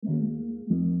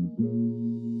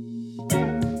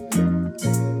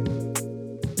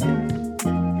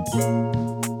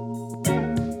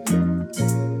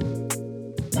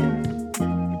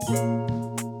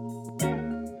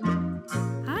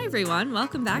everyone.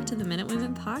 Welcome back to the Minute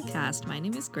Women podcast. My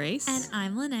name is Grace. And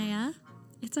I'm Linnea.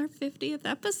 It's our 50th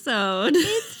episode.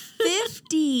 It's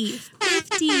 50.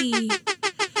 50. That's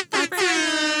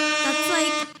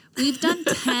like, we've done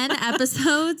 10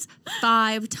 episodes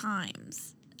 5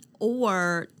 times.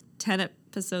 Or 10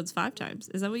 episodes 5 times.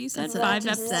 Is that what you said? That's what I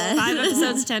just said. 5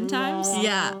 episodes 10 times?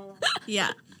 Yeah.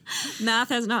 Yeah. Math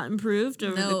has not improved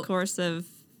over the Nope. course of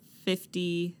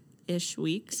 50-ish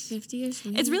weeks. 50-ish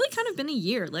weeks. It's really kind of been a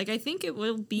year. Like, I think it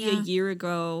will be a year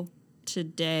ago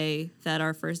today that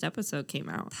our first episode came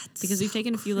out. Because we've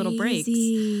taken a few little breaks.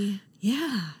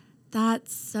 Yeah.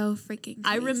 That's so freaking crazy.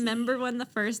 I remember when the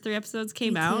first 3 episodes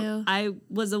came out. too. I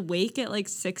was awake at like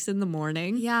 6 in the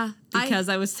morning. Yeah. Because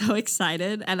I was so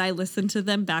excited and I listened to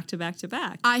them back to back to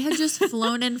back. I had just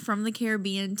flown in from the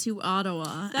Caribbean to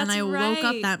Ottawa. That's and I woke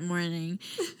up right. that morning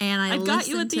and I got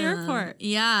you at the listened to them. airport.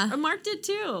 Yeah. Mark did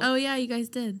too. Oh, yeah, you guys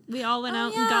did. We all went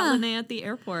out yeah. and got Linnea at the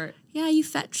airport. Yeah, you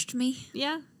fetched me.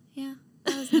 Yeah. Yeah,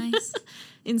 that was nice.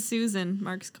 In Susan,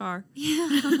 Mark's car.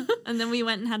 Yeah. And then we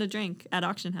went and had a drink at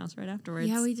Auction House right afterwards.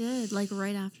 Yeah, we did. Like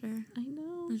right after. I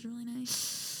know. It was really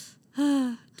nice.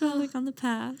 Dwelling on the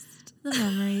past. The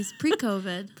memories.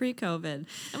 Pre-COVID. Pre-COVID.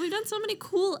 And we've done so many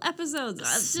cool episodes.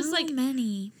 It's just like,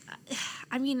 many.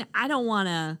 I mean, I don't want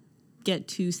to get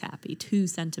too sappy, too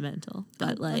sentimental.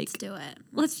 But like, let's do it.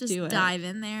 let's just do it. dive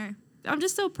in there. I'm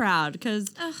just so proud because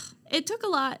it took a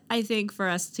lot, I think, for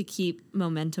us to keep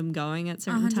momentum going at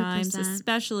certain 100%. times,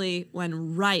 especially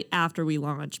when right after we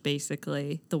launched,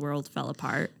 basically, the world fell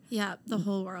apart. Yeah, the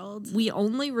whole world. We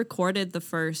only recorded the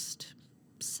first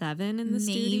 7 in the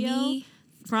studio.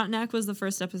 Front Neck was the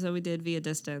first episode we did via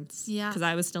distance. Yeah. Because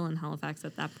I was still in Halifax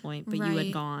at that point, but you had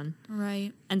Right. gone.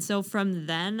 Right. And so from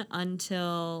then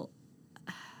until,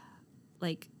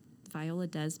 like, Viola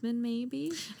Desmond,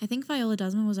 maybe? I think Viola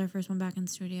Desmond was our first one back in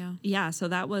studio. Yeah, so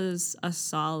that was a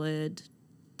solid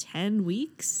 10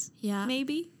 weeks, Yeah.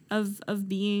 maybe, of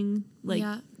being, like,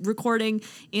 Yeah. recording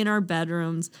in our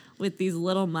bedrooms with these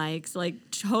little mics.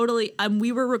 Like, totally,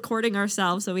 we were recording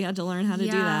ourselves, so we had to learn how to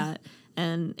do that.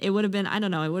 And it would have been, I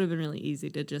don't know, it would have been really easy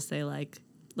to just say, like,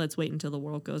 let's wait until the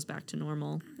world goes back to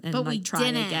normal and, But like, we try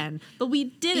didn't. again. But we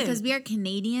didn't. Because we are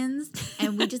Canadians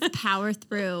and we just power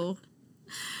through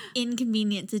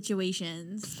inconvenient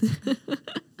situations.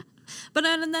 But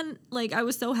and then, like, I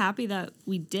was so happy that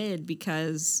we did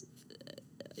because,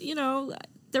 you know,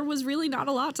 there was really not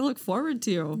a lot to look forward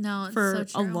to for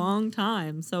so a true. long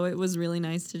time. So it was really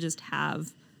nice to just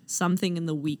have something in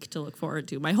the week to look forward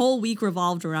to. My whole week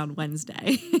revolved around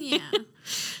Wednesday. Yeah.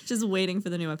 Just waiting for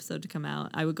the new episode to come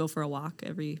out. I would go for a walk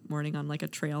every morning on, like, a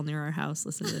trail near our house,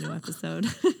 listen to the new episode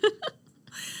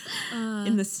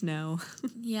in the snow.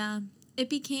 Yeah. It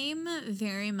became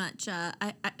very much,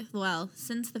 well,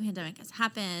 since the pandemic has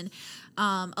happened,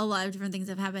 a lot of different things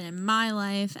have happened in my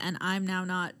life, and I'm now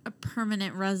not a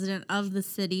permanent resident of the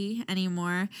city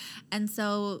anymore. And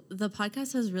so the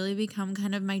podcast has really become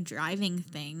kind of my driving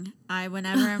thing.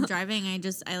 Whenever I'm driving,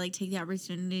 I like take the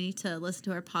opportunity to listen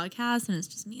to our podcast, and it's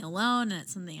just me alone, and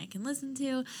it's something I can listen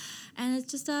to. And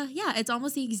it's just, it's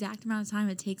almost the exact amount of time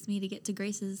it takes me to get to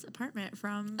Grace's apartment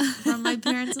from my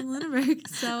parents in Lunenburg.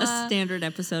 So A standard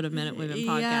episode of Minute Women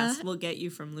podcast yeah. will get you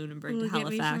from Lunenburg will to get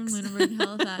me Halifax. from Lunenburg to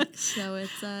Halifax. So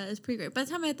it's pretty great. By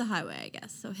the time I hit the highway, I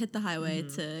guess. So hit the highway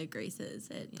to Grace's,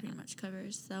 it pretty much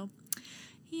covers. So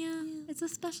yeah, it's a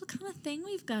special kind of thing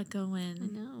we've got going. I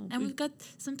know. And we've got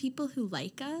some people who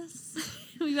like us.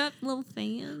 We got little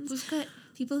fans. We've got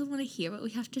people who want to hear what we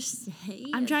have to say.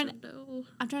 I'm trying to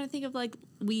to think of, like,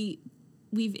 we've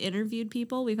interviewed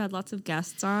people. We've had lots of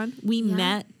guests on. We Yeah.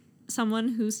 met someone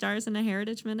who stars in a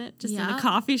Heritage Minute just in Yeah. a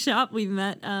coffee shop. We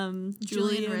met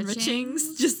Julian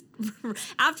Richings just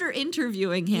after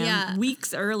interviewing him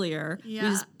weeks earlier. Yeah. We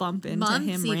just bump into months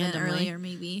him even randomly. earlier,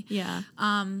 maybe. Yeah.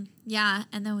 Yeah,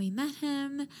 and then we met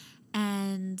him,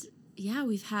 and yeah,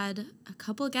 we've had a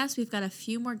couple of guests. We've got a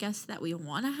few more guests that we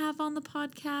want to have on the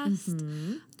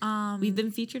podcast. We've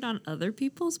been featured on other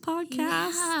people's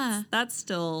podcasts. Yeah. That's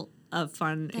still a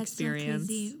fun That's experience. So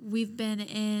crazy. We've been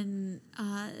in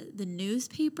the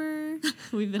newspaper.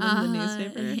 We've been in the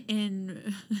newspaper.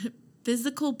 In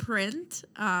physical print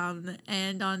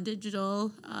and on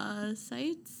digital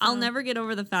sites. I'll never get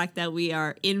over the fact that we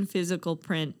are in physical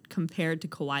print compared to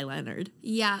Kawhi Leonard.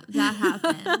 Yeah, that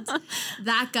happened.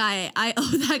 That guy, I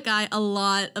owe that guy a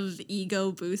lot of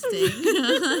ego boosting.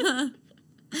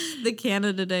 The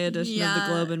Canada Day edition of the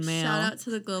Globe and Mail. Shout out to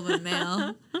the Globe and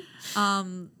Mail.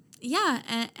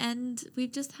 And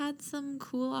we've just had some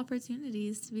cool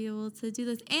opportunities to be able to do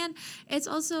this. And it's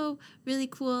also really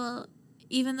cool,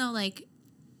 even though, like,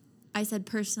 I said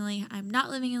personally, I'm not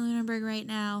living in Lunenburg right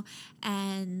now,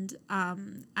 and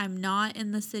I'm not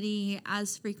in the city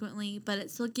as frequently, but it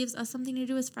still gives us something to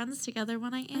do as friends together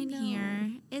when I am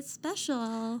here. It's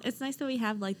special. It's nice that we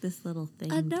have like this little thing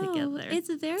together. It's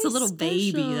a little special.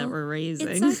 baby that we're raising.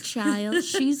 It's our child.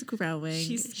 She's growing.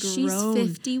 She's grown.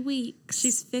 50 weeks.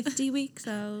 She's 50 weeks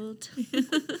old.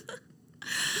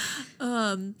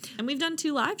 And we've done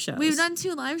 2 live shows. We've done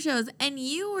 2 live shows, and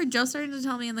you were just starting to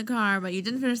tell me in the car, but you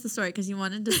didn't finish the story because you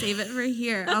wanted to save it for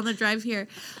here on the drive here.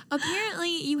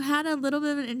 Apparently, you had a little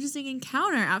bit of an interesting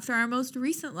encounter after our most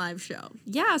recent live show.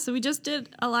 Yeah, so we just did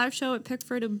a live show at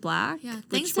Pickford and Black,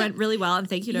 which went really well, and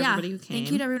thank you to everybody who came.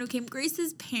 Thank you to everyone who came.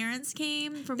 Grace's parents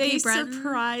came from They Cape Breton.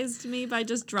 surprised me by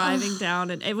just driving down,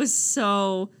 and it was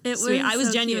so sweet. I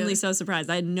was genuinely so surprised.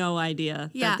 I had no idea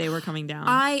that they were coming down.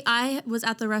 I was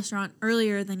at the restaurant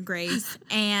earlier than Grace,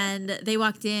 and they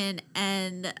walked in,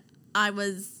 and I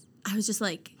was just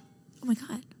like, oh my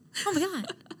god, oh my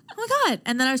god, oh my god.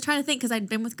 And then I was trying to think, because I'd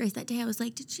been with Grace that day. I was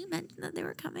like, did she mention that they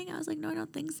were coming? I was like, no, I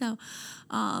don't think so.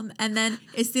 And then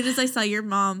as soon as I saw your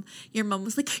mom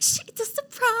was like, it's a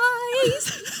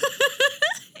surprise.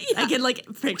 I can like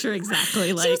picture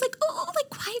exactly like. She was like, oh, like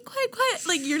quiet, quiet, quiet.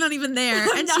 Like you're not even there.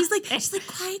 And she's like,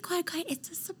 quiet, quiet, quiet. It's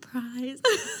a surprise.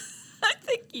 I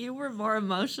think you were more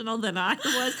emotional than I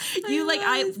was.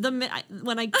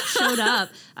 When I showed up,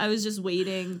 I was just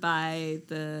waiting by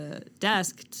the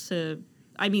desk to.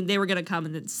 I mean, they were going to come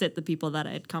and then sit the people that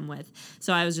I had come with.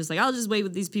 So I was just like, I'll just wait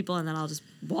with these people and then I'll just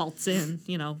waltz in,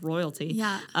 royalty.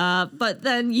 Yeah. But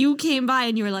then you came by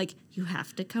and you were like, you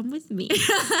have to come with me.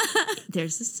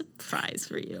 There's a surprise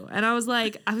for you. And I was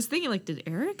thinking, like, did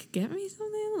Eric get me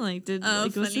something? Like,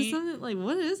 was this something? Like,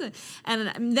 what is it?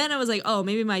 And then I was like, oh,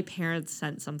 maybe my parents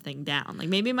sent something down. Like,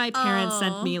 maybe my parents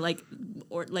sent me, like,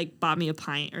 or, like, bought me a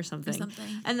pint or something.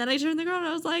 And then I turned the girl and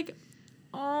I was like,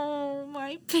 oh,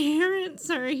 my parents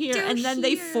are here. They're then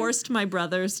they forced my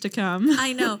brothers to come.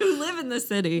 I know. Who live in the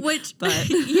city. But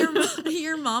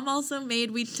your mom also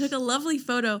we took a lovely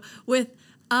photo with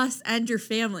us and your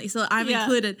family. So I'm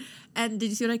included. And did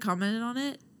you see what I commented on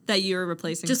it? That you were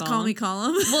replacing Just Colum? Call me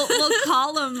Colum. Well,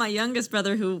 Colum, my youngest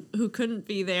brother, who couldn't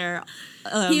be there.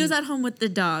 He was at home with the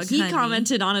dog. He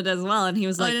commented on it as well. And he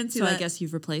was like, I guess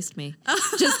you've replaced me.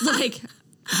 Just like...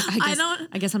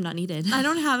 I guess I'm not needed. I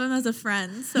don't have him as a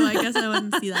friend, so I guess I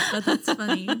wouldn't see that. But that's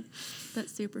funny.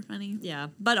 That's super funny. Yeah.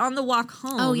 But on the walk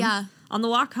home. Oh, yeah. On the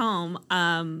walk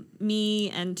home, me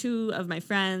and 2 of my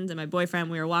friends and my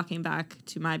boyfriend, we were walking back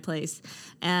to my place.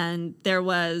 And there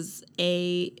was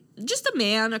just a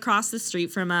man across the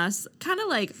street from us, kind of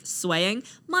like swaying.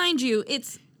 Mind you,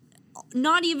 it's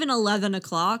not even 11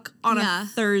 o'clock on a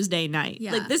Thursday night.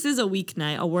 Yeah. Like, this is a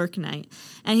weeknight, a work night.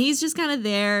 And he's just kind of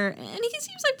there, and he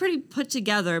seems like pretty put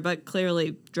together, but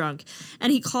clearly drunk.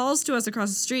 And he calls to us across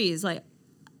the street. He's like,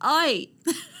 "Oi,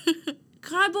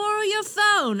 can I borrow your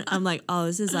phone?" I'm like, oh,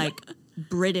 this is like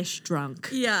British drunk.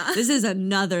 Yeah. This is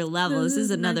another level. This is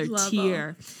another next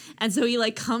tier. And so he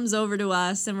like comes over to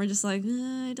us, and we're just like,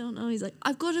 I don't know. He's like,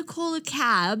 I've got to call a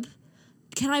cab.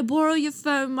 Can I borrow your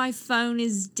phone? My phone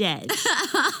is dead.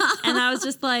 And I was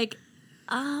just like,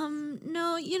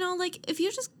 no, like if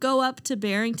you just go up to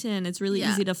Barrington, it's really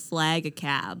easy to flag a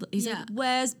cab. He's like,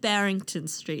 where's Barrington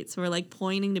Street? So we're like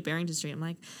pointing to Barrington Street. I'm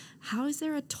like, how is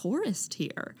there a tourist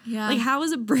here? Yeah. Like, how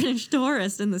is a British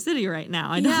tourist in the city right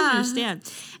now? I don't understand.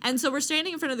 And so we're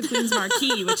standing in front of the Queen's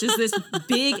Marquee, which is this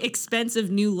big,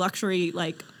 expensive, new luxury,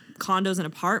 like, condos and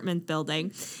apartment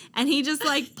building. And he just,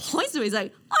 like, points to me. He's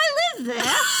like, I live there.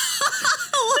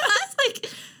 What? Like,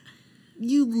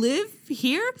 you live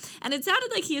here? And it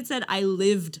sounded like he had said, I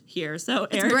lived here. So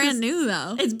it's brand new,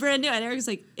 though. It's brand new. And Eric's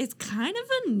like, it's kind of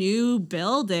a new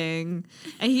building.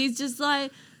 And he's just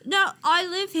like, no, I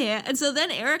live here. And so then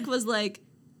Eric was like,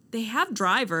 they have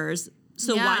drivers,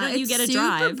 so why don't you get a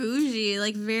drive? Super bougie,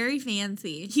 like very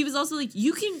fancy. He was also like,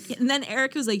 you can, and then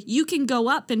Eric was like, you can go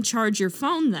up and charge your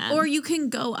phone then. Or you can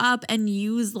go up and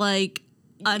use like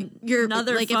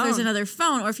another like phone. If there's another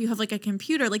phone, or if you have like a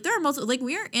computer, like there are multiple, like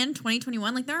we are in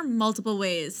 2021, like there are multiple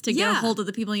ways to get a hold of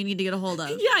the people you need to get a hold of.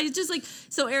 Yeah, he's just like,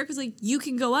 so Eric was like, you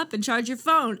can go up and charge your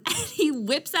phone. And he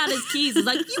whips out his keys. He's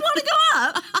like, you want to go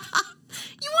up?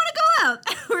 You want to go out?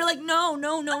 And we're like, no.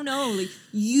 Like,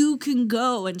 you can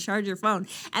go and charge your phone.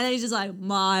 And then he's just like,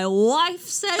 my wife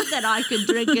said that I could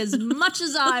drink as much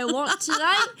as I want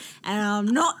tonight, and I'm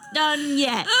not done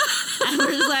yet. And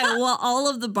we're just like, well, all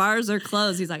of the bars are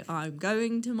closed. He's like, I'm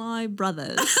going to my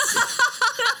brother's.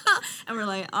 And we're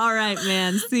like, all right,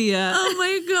 man, see ya. Oh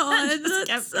my God,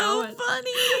 that's so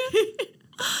funny.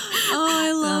 Oh,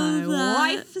 I love that.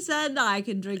 My wife said I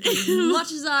can drink as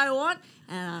much as I want,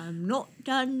 and I'm not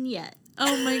done yet.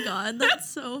 Oh my God, that's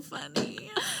so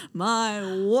funny. My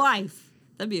wife.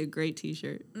 That'd be a great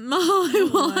t-shirt. My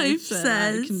wife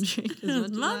says, I can drink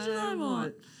as much as I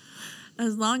want.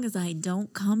 As long as I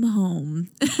don't come home.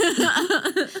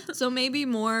 So maybe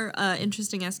more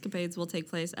interesting escapades will take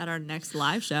place at our next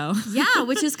live show. Yeah,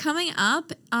 which is coming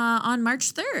up on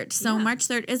March 3rd. So March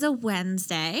 3rd is a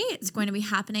Wednesday. It's going to be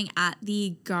happening at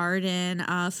the Garden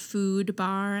Food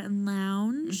Bar and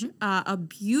Lounge, a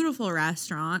beautiful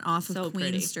restaurant off of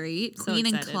Queen Street. So Queen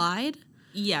excited. and Clyde.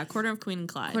 Yeah, corner of Queen and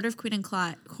Clyde. Can't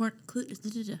talk.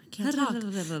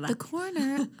 The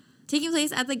corner... Taking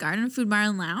place at the Garden Food Bar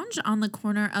and Lounge on the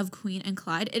corner of Queen and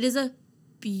Clyde. It is a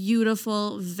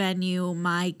beautiful venue.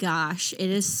 My gosh, it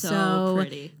is so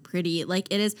pretty. Like,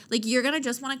 it is, like, you're gonna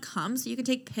just want to come so you can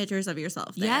take pictures of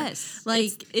yourself there. Yes,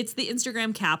 like it's the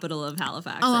Instagram capital of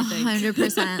Halifax. Oh, I think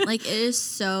 100%. Like, it is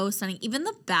so stunning. Even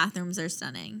the bathrooms are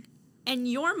stunning. And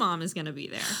your mom is gonna be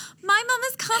there. My mom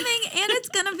is coming, and it's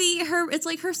gonna be her. It's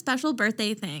like her special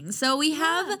birthday thing. So we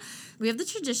have the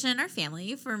tradition in our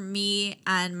family for me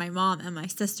and my mom and my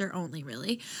sister only.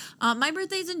 Really, my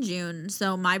birthday's in June,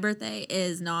 so my birthday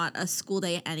is not a school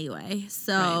day anyway.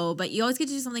 So, but you always get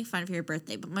to do something fun for your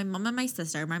birthday. But my mom and my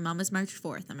sister. My mom is March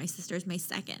 4th, and my sister is May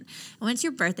 2nd. And when it's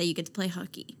your birthday, you get to play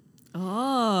hooky.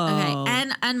 Oh. Okay.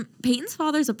 And Peyton's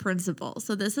father's a principal,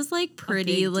 so this is like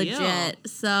pretty legit. Deal.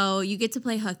 So you get to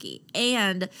play hooky.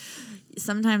 And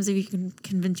sometimes if you can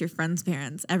convince your friends'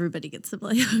 parents, everybody gets to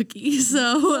play hooky.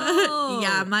 So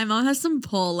yeah, my mom has some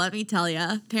pull, let me tell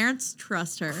you. Parents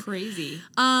trust her. Crazy.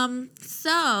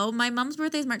 So my mom's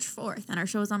birthday is March 4th, and our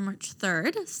show is on March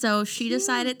 3rd. So she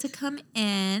decided to come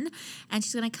in, and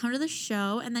she's going to come to the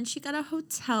show, and then she got a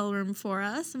hotel room for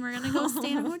us, and we're going to go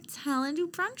stay in a hotel and do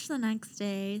brunch the next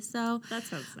day. So that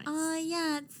sounds nice.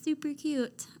 Yeah, it's super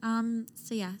cute.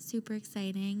 So yeah, super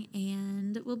exciting,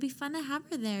 and it will be fun to have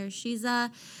her there. She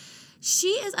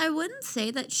is, I wouldn't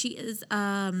say that she is,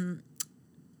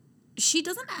 she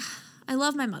doesn't, I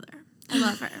love my mother. I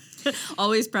love her.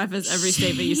 Always preface every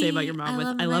statement you say about your mom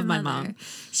with, I love my mom.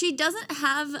 She doesn't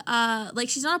have,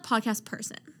 she's not a podcast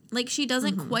person. Like, she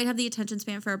doesn't quite have the attention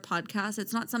span for a podcast.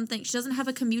 It's not something, she doesn't have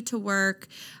a commute to work.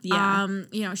 Yeah.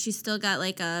 You know, she's still got,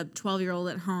 like, a 12-year-old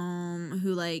at home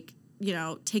who, like, you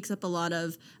know, takes up a lot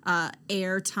of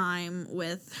air time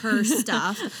with her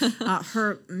stuff,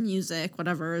 her music,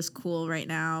 whatever is cool right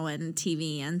now, and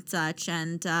TV and such.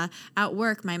 And at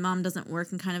work, my mom doesn't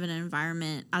work in kind of an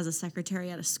environment as a secretary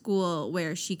at a school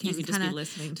where she can kind of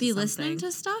be listening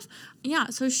to stuff. Yeah,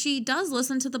 so she does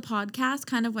listen to the podcast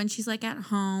kind of when she's like at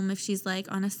home. If she's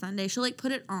like on a Sunday, she'll like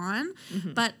put it on.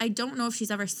 But I don't know if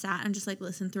she's ever sat and just like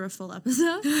listened through a full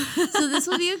episode. So this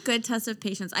will be a good test of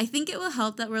patience. I think it will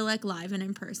help that we're like live and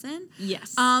in person.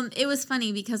 Yes. It was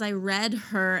funny because I read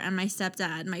her and my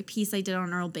stepdad my piece I did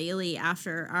on Earl Bailey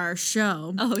after our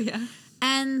show. Oh, yeah.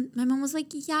 And my mom was like,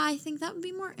 yeah, I think that would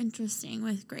be more interesting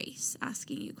with Grace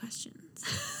asking you questions.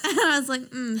 And I was like,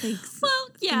 thanks. Well,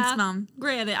 yeah. Thanks, Mom.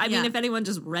 Granted. I mean, if anyone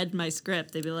just read my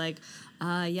script, they'd be like,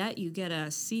 yeah, you get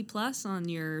a C+ on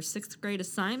your 6th grade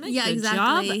assignment. Yeah, Good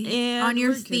exactly. job, and on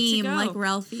your theme, like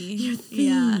Ralphie. Your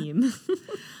theme. Yeah.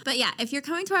 But yeah, if you're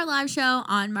coming to our live show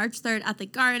on March 3rd at the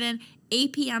Garden,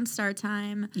 8 p.m. start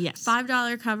time. Yes.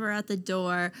 $5 cover at the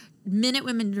door. Minute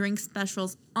Women drink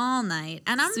specials all night.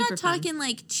 And I'm not talking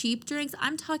like cheap drinks.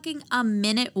 I'm talking a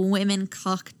Minute Women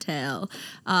cocktail.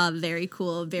 Very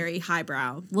cool, very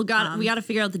highbrow. We got to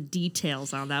figure out the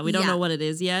details on that. We don't know what it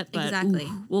is yet, but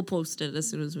we'll post it as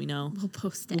soon as we know. We'll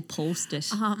post it.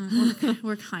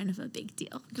 We're kind of a big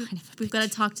deal. We've got to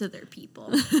talk to their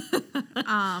people.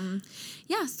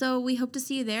 Yeah, so we hope to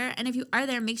see you there. And if you are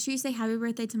there, make sure you say happy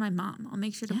birthday to my mom. I'll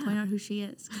make sure to point out who she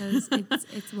is because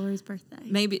it's Lori's birthday.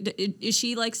 Maybe, is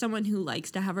she like someone who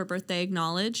likes to have her birthday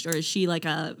acknowledged, or is she like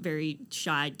a very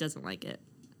shy, doesn't like it?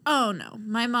 Oh, no.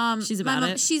 My mom... She's about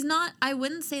it? She's not... I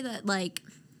wouldn't say that, like...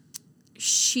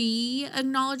 she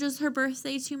acknowledges her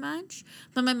birthday too much,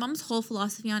 but my mom's whole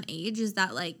philosophy on age is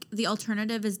that like the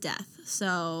alternative is death.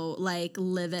 So like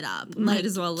live it up. Might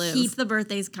as well live. Keep the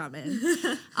birthdays coming.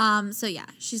 So yeah,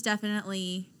 she's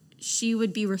definitely, she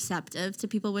would be receptive to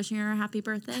people wishing her a happy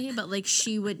birthday, but like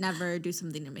she would never do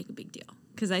something to make a big deal.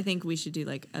 Because I think we should do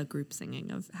like a group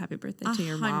singing of happy birthday to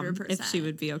your mom, if she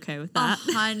would be okay with that.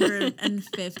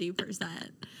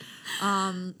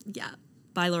 150%. Yeah.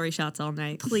 Buy Lori shots all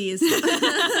night. Please.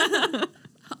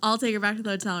 I'll take her back to the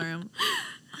hotel room.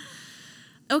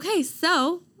 Okay,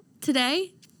 so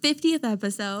today, 50th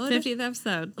episode. 50th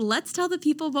episode. Let's tell the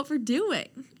people what we're doing.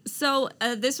 So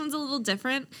this one's a little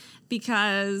different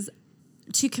because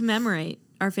to commemorate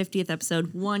our 50th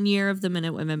episode, 1 year of the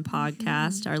Minute Women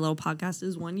podcast. Our little podcast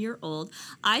is 1 year old.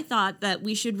 I thought that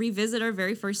we should revisit our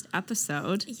very first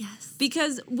episode. Yes.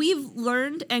 Because we've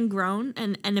learned and grown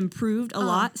and improved a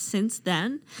lot since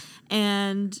then.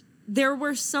 And there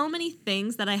were so many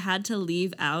things that I had to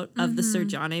leave out of the Sir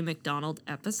John A. Macdonald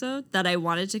episode that I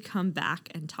wanted to come back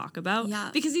and talk about.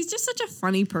 Yeah. Because he's just such a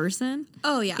funny person.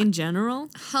 Oh, yeah. In general.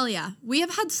 Hell yeah. We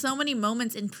have had so many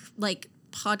moments in like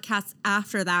podcasts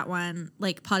after that one,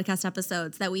 like podcast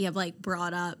episodes that we have like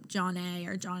brought up John A.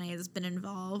 or John A. has been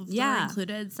involved or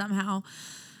included somehow.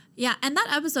 Yeah, and that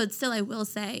episode still, I will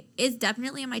say, is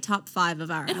definitely in my top 5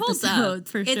 of our episodes. Holds up,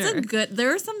 for sure. It's a good,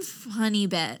 there are some funny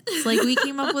bits. Like, we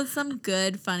came up with some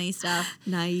good, funny stuff.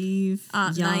 Naive,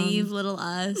 young. Naive little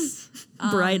us.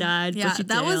 Bright-eyed, yeah, bushy-tailed.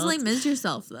 that was Les Mis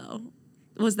Yourself, though.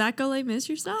 Was that Go Les Mis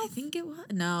Yourself? I think it was.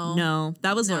 No. No,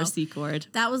 that was Laura Secord.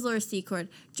 That was Laura Secord.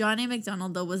 John A.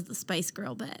 Macdonald, though, was the Spice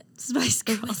Girl bit. Spice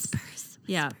Girls. The whispers.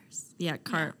 Yeah. Yeah,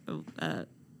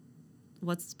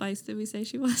 what spice did we say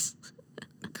she was?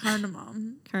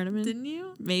 Cardamom. Cardamom? Didn't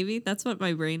you? Maybe. That's what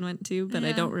my brain went to, but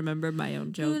I don't remember my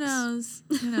own jokes. Who knows?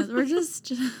 We're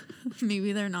just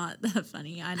maybe they're not that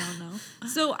funny. I don't know.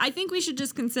 So I think we should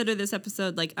just consider this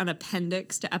episode like an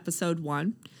appendix to episode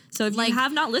 1. So if you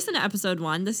have not listened to episode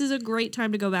 1, this is a great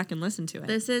time to go back and listen to it.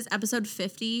 This is episode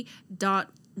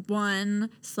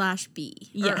 50.1/B.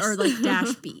 Yes. Or like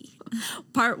 -B.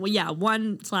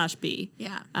 1/B.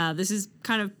 Yeah. This is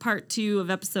kind of part 2 of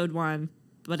episode 1,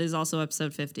 but is also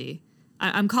episode 50.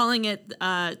 I'm calling it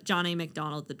John A.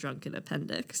 Macdonald, the Drunken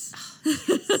Appendix. Oh,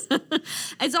 yes.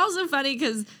 It's also funny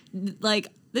because, like,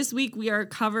 this week we are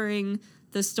covering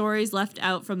the stories left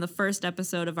out from the first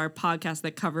episode of our podcast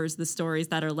that covers the stories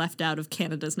that are left out of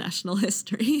Canada's national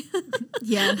history.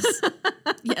 Yes.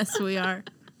 Yes, we are.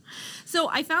 So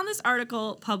I found this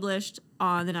article published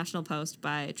on the National Post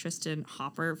by Tristan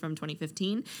Hopper from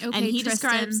 2015. Okay, and he Tristan.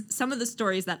 describes some of the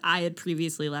stories that I had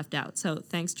previously left out. So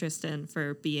thanks, Tristan,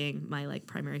 for being my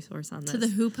primary source on this. To the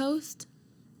Who Post?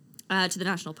 To the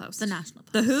National Post. The National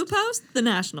Post. The Who Post? The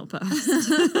National Post.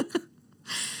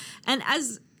 And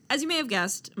as you may have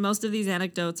guessed, most of these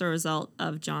anecdotes are a result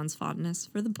of John's fondness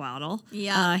for the bottle.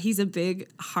 Yeah. He's a big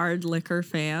hard liquor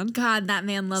fan. God, that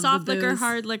man loved Soft the booze. liquor,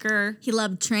 hard liquor. He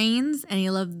loved trains and he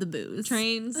loved the booze.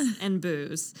 Trains and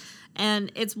booze.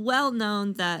 And it's well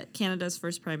known that Canada's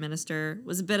first prime minister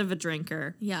was a bit of a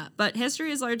drinker. Yeah. But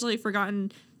history has largely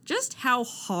forgotten just how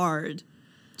hard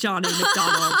John A.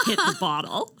 Macdonald hit the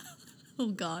bottle.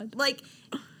 Oh, God. Like,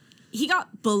 he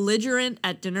got belligerent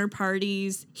at dinner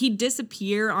parties. He'd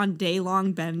disappear on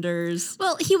day-long benders.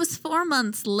 Well, he was 4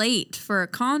 months late for a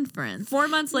conference. 4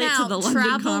 months late now, to the London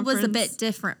travel conference. was a bit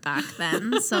different back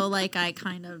then, so I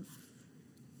kind of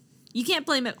You can't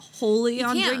blame it wholly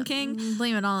on drinking.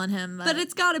 Blame it all on him, But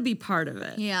it's got to be part of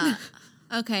it. yeah.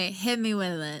 Okay, hit me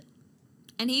with it.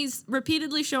 And he's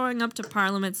repeatedly showing up to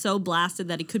Parliament so blasted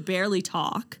that he could barely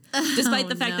talk, despite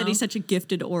the fact that he's such a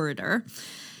gifted orator.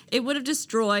 It would have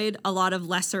destroyed a lot of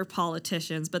lesser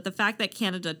politicians, but the fact that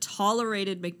Canada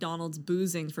tolerated Macdonald's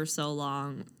boozing for so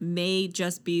long may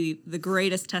just be the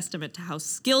greatest testament to how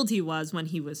skilled he was when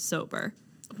he was sober.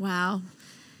 Wow.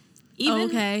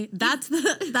 Okay,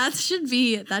 that should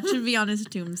be on his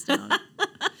tombstone.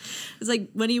 It's like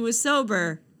when he was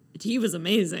sober, he was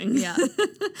amazing. Yeah.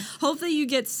 Hope that you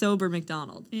get sober,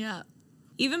 Macdonald. Yeah.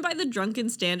 Even by the drunken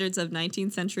standards of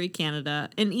 19th century Canada,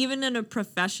 and even in a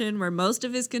profession where most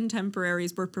of his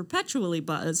contemporaries were perpetually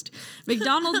buzzed,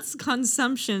 Macdonald's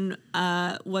consumption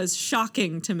was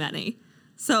shocking to many.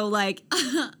 So,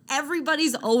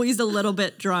 everybody's always a little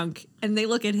bit drunk, and they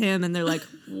look at him and they're like,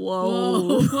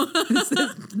 whoa. This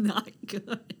is not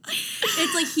good.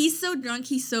 It's like he's so drunk,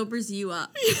 he sobers you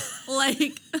up.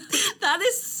 That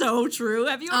is so true.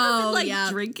 Have you ever been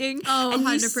drinking and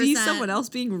 100%. You see someone else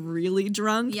being really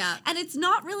drunk? Yeah. And it's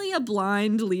not really a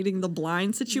blind leading the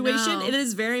blind situation. No. It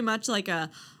is very much like I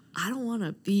don't want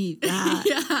to be that.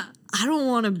 Yeah. I don't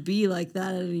want to be like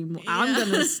that anymore. Yeah. I'm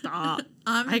going to stop.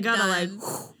 I got to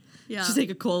just take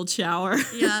a cold shower.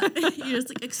 Yeah. You're just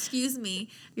like, excuse me.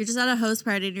 You're just at a host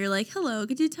party and you're like, hello,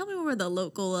 could you tell me where the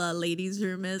local ladies'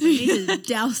 room is? I need to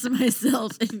douse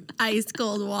myself in ice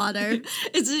cold water.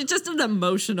 It's just an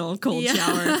emotional cold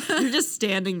shower. You're just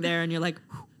standing there and you're like,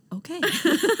 okay.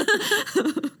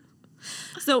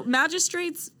 So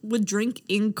magistrates would drink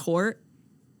in court.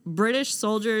 British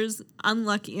soldiers,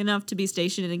 unlucky enough to be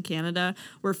stationed in Canada,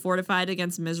 were fortified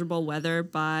against miserable weather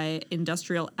by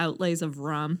industrial outlays of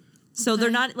rum. So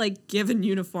they're not given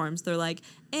uniforms. They're like,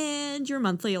 and your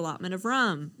monthly allotment of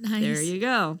rum. Nice. There you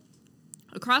go.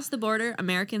 Across the border,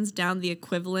 Americans downed the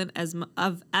equivalent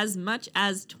of as much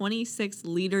as 26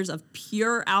 liters of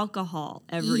pure alcohol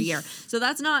every year. So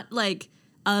that's not like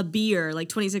a beer, like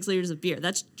 26 liters of beer.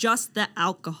 That's just the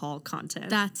alcohol content.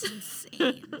 That's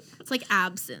insane. It's like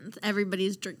absinthe.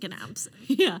 Everybody's drinking absinthe.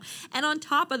 Yeah. And on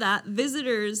top of that,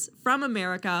 visitors from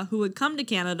America who would come to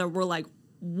Canada were like,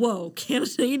 whoa,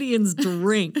 Canadians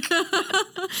drink.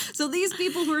 So these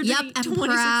people who are drinking 26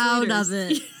 proud liters, of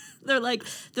it. they're like,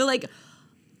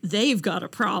 they've got a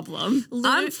problem.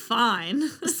 I'm fine.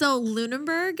 So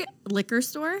Lunenburg liquor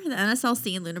store, the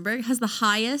NSLC in Lunenburg, has the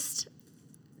highest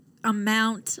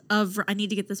amount of, I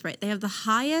need to get this right. They have the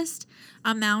highest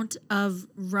amount of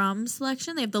rum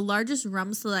selection. They have the largest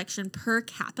rum selection per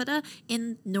capita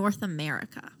in North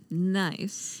America.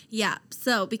 Nice. Yeah.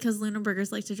 So because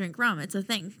Lunenburgers like to drink rum, it's a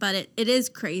thing. But it is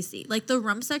crazy. Like the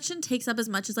rum section takes up as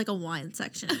much as like a wine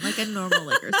section, like a normal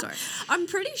liquor store. I'm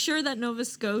pretty sure that Nova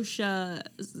Scotia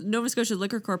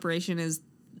Liquor Corporation is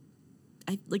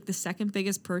like the second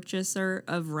biggest purchaser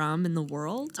of rum in the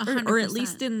world, or at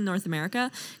least in North America,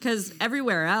 because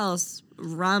everywhere else,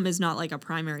 rum is not like a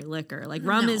primary liquor. Like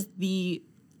rum is the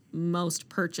most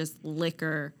purchased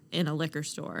liquor in a liquor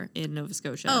store in Nova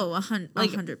Scotia. Oh,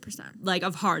 100%. Like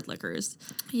of hard liquors.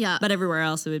 Yeah. But everywhere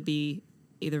else, it would be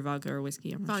either vodka or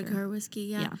whiskey. I'm not sure. Vodka or whiskey,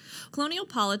 yeah. Colonial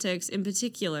politics, in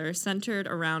particular, centered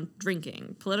around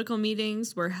drinking. Political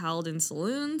meetings were held in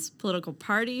saloons. Political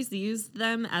parties used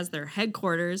them as their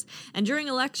headquarters. And during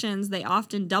elections, they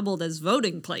often doubled as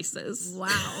voting places. Wow.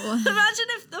 Imagine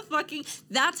if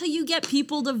that's how you get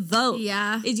people to vote.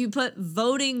 Yeah. Is you put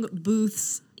voting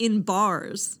booths in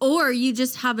bars. Or you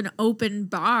just have an open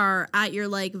bar at your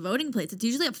like voting place. It's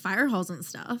usually at fire halls and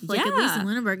stuff. Like at least in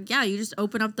Lunenburg, you just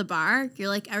open up the bar. You're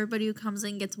like, everybody who comes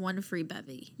in gets one free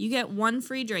bevy. You get one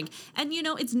free drink. And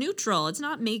it's neutral. It's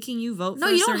not making you vote for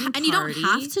you a don't certain and you don't party.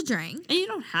 have to drink. And you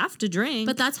don't have to drink.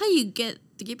 But that's how you get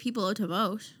people to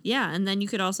vote. Yeah, and then you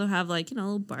could also have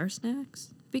little bar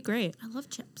snacks. Be great. I love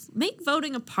chips. Make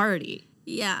voting a party.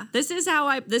 Yeah. This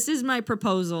is my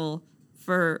proposal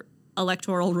for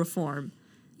electoral reform.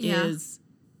 Is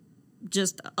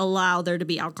just allow there to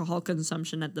be alcohol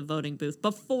consumption at the voting booth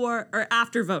before or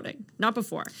after voting, not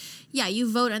before. Yeah, you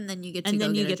vote and then you get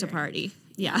to to party.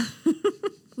 Yeah.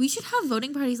 We should have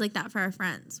voting parties like that for our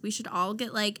friends. We should all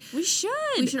get We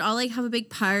should all have a big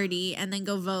party and then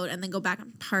go vote and then go back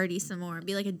and party some more and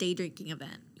be like a day drinking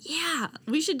event. Yeah.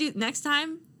 We should do next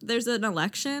time there's an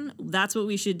election. That's what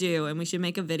we should do. And we should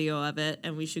make a video of it.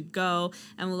 And we should go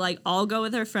and we'll all go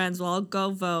with our friends. We'll all go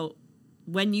vote.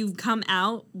 When you come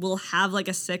out, we'll have a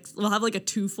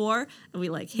 2-4 and we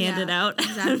hand it out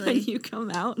when you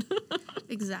come out.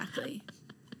 Exactly.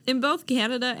 In both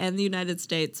Canada and the United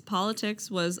States,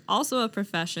 politics was also a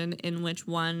profession in which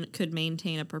one could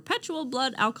maintain a perpetual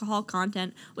blood alcohol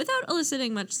content without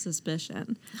eliciting much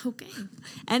suspicion. Okay.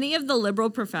 Any of the liberal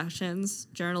professions,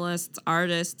 journalists,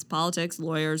 artists, politics,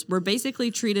 lawyers, were basically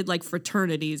treated like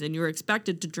fraternities, and you were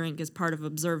expected to drink as part of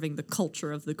observing the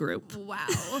culture of the group. Wow.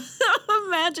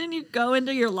 Imagine you go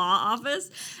into your law office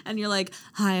and you're like,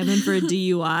 hi, I'm in for a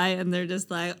DUI. And they're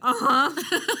just like,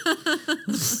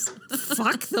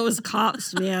 fuck those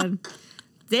cops, man.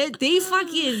 You don't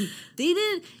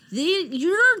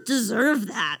deserve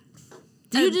that.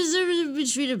 You deserve to be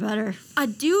treated better. I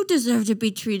do deserve to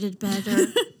be treated better.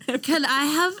 Can I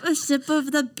have a sip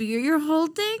of the beer you're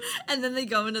holding? And then they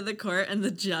go into the court and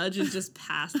the judge is just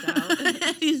passed out.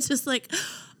 And he's just like,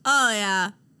 oh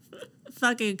yeah,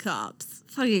 fucking cops.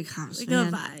 Fucking cops, man.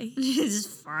 Goodbye. It's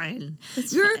fine.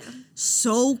 You're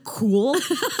so cool. Have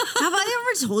I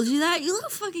ever told you that? You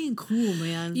look fucking cool,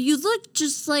 man. You look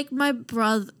just like my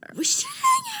brother. We should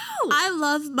hang out. I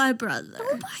love my brother.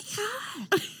 Oh my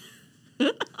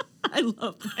god. I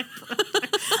love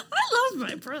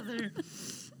my brother.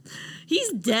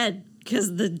 He's dead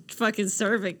because the fucking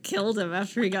servant killed him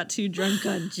after he got too drunk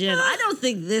on gin. I don't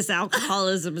think this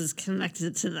alcoholism is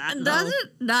connected to that.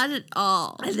 Not at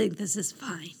all. I think this is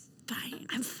fine. Fine.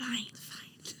 I'm fine.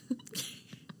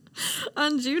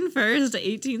 On June 1st,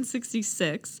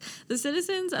 1866, the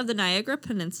citizens of the Niagara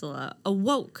Peninsula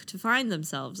awoke to find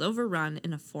themselves overrun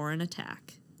in a foreign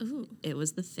attack. Ooh. It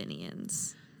was the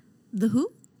Fenians. The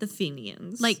who? The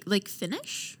Fenians. Like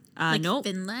Finnish? No.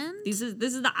 Finland? This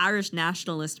is the Irish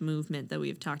nationalist movement that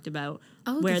we've talked about.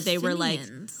 Oh, where the they were like,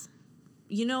 Fenians.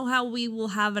 you know how we will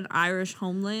have an Irish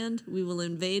homeland? We will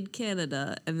invade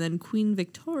Canada, and then Queen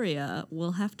Victoria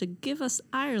will have to give us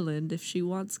Ireland if she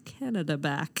wants Canada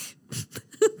back.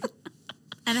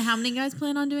 And how many guys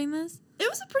plan on doing this? It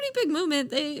was a pretty big movement.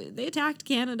 They attacked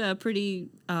Canada pretty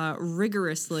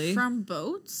rigorously From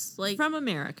boats? Like from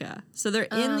America. So they're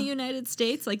in the United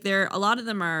States. Like a lot of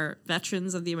them are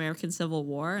veterans of the American Civil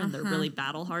War, and they're really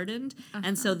battle hardened.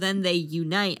 And so then they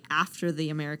unite after the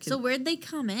American. So where'd they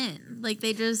come in? Like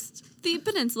they just the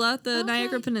peninsula, the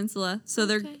Niagara Peninsula. So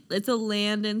it's a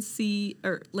land and sea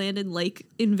or land and lake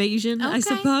invasion, I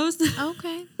suppose.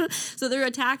 Okay. So they're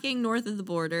attacking north of the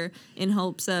border in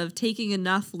hopes of taking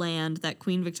enough land that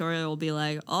Queen Victoria will be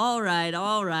like, all right,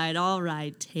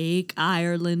 take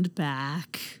Ireland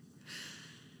back.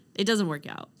 It doesn't work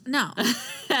out. No.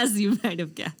 As you might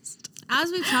have guessed.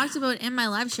 As we've talked about in my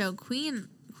live show,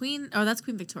 that's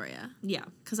Queen Victoria. Yeah.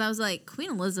 Because I was like, Queen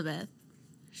Elizabeth,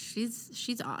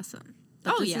 she's awesome.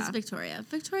 But this is Victoria.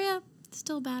 Victoria,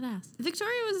 still badass.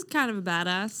 Victoria was kind of a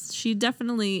badass. She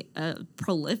definitely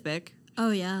prolific.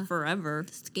 Oh, yeah. Forever.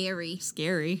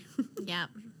 Scary. Yeah.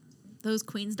 Those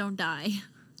queens don't die.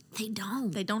 They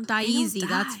don't. They don't die easy,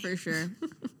 that's for sure.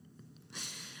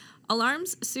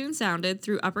 Alarms soon sounded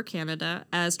through Upper Canada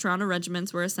as Toronto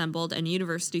regiments were assembled and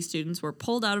university students were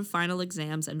pulled out of final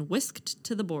exams and whisked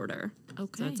to the border.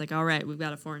 Okay. So it's like, all right, we've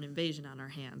got a foreign invasion on our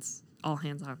hands. All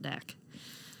hands on deck.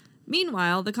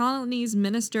 Meanwhile, the colony's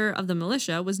minister of the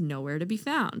militia was nowhere to be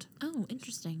found. Oh,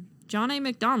 interesting. John A.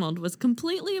 Macdonald was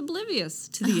completely oblivious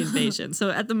to the invasion.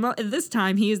 So at this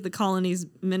time, he is the colony's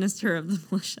minister of the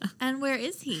militia. And where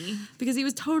is he? Because he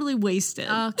was totally wasted.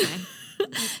 Okay.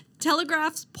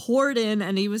 Telegraphs poured in,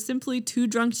 and he was simply too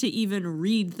drunk to even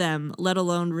read them, let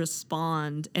alone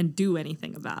respond and do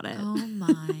anything about it. Oh,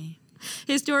 my.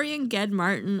 Historian Ged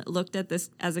Martin looked at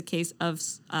this as a case of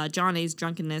John A.'s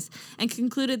drunkenness and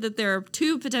concluded that there are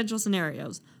two potential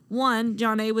scenarios. One,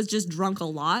 John A. was just drunk a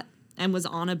lot and was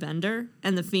on a bender,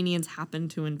 and the Fenians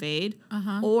happened to invade.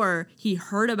 Or he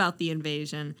heard about the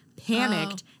invasion,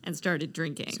 panicked, and started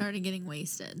drinking. Started getting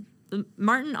wasted.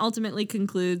 Martin ultimately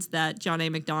concludes that John A.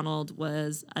 Macdonald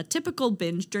was a typical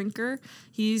binge drinker.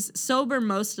 He's sober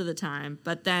most of the time,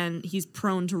 but then he's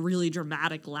prone to really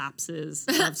dramatic lapses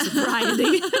of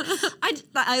sobriety.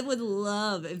 I would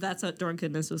love if that's what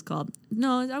drunkenness was called.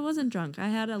 No, I wasn't drunk. I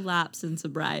had a lapse in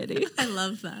sobriety. I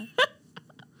love that.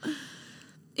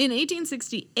 In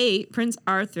 1868, Prince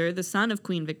Arthur, the son of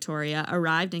Queen Victoria,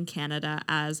 arrived in Canada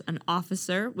as an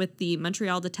officer with the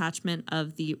Montreal detachment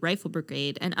of the Rifle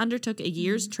Brigade and undertook a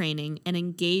year's training and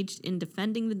engaged in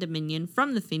defending the Dominion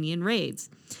from the Fenian raids.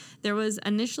 There was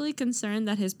initially concern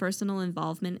that his personal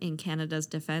involvement in Canada's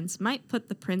defense might put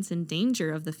the prince in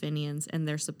danger of the Fenians and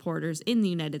their supporters in the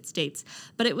United States,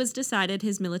 but it was decided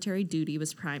his military duty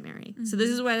was primary. So this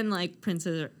is when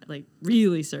princes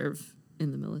really serve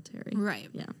in the military. Right.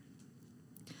 Yeah.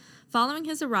 Following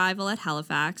his arrival at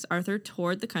Halifax, Arthur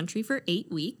toured the country for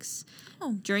 8 weeks.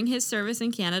 Oh. During his service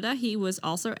in Canada, he was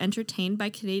also entertained by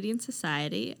Canadian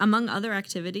society. Among other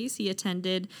activities, he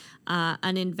attended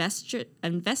an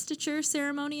investiture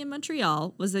ceremony in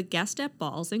Montreal, was a guest at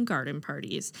balls and garden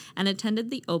parties, and attended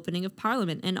the opening of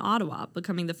Parliament in Ottawa,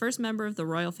 becoming the first member of the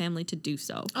royal family to do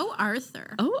so. Oh,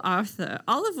 Arthur.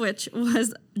 All of which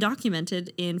was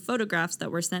documented in photographs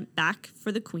that were sent back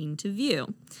for the Queen to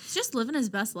view. He's just living his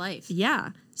best life. Yeah.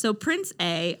 So Prince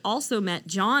A also met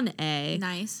John A.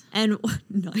 Nice. And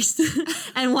nice.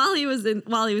 And while he was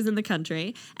in the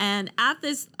country, and at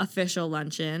this official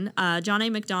luncheon, John A.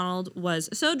 Macdonald was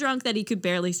so drunk that he could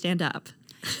barely stand up.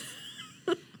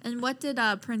 And what did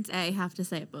Prince A have to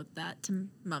say about that to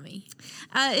Mummy?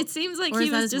 It seems like or he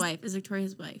is that was his wife? Is Victoria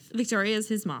his wife? Victoria is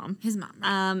his mom. His mom.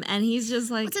 Right? And he's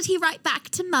just like, what did he write back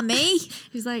to Mummy?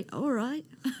 He's like, all right.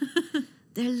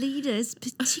 Their leader is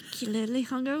particularly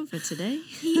hungover today.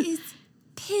 He is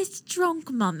pissed drunk,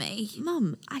 Mummy.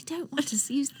 Mum, I don't want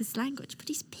to use this language, but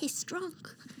he's pissed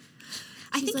drunk.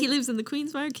 I think he lives in the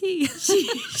Queen's Marquee.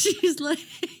 She's like,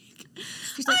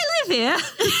 I live here.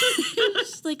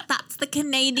 She's like, that's the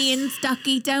Canadians,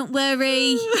 Ducky. Don't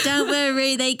worry. Don't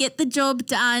worry. They get the job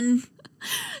done.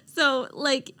 So,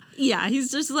 yeah,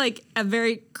 he's just at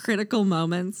very critical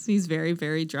moments. He's very,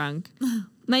 very drunk.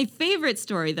 My favorite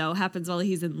story, though, happens while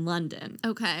he's in London.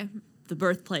 Okay. The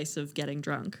birthplace of getting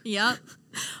drunk. Yep.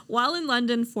 While in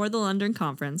London for the London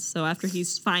Conference, so after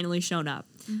he's finally shown up,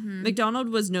 Macdonald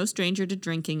was no stranger to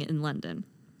drinking in London.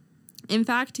 In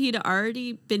fact, he'd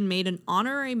already been made an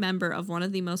honorary member of one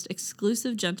of the most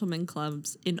exclusive gentlemen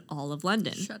clubs in all of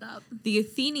London. Shut up. The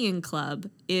Athenian Club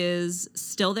is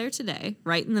still there today,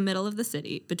 right in the middle of the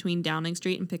city, between Downing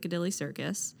Street and Piccadilly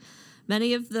Circus.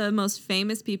 Many of the most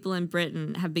famous people in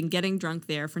Britain have been getting drunk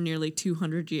there for nearly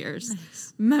 200 years.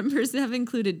 Nice. Members have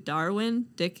included Darwin,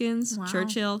 Dickens, Wow.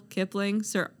 Churchill, Kipling,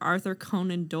 Sir Arthur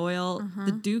Conan Doyle,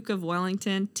 the Duke of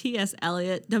Wellington, T.S.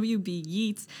 Eliot, W.B.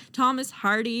 Yeats, Thomas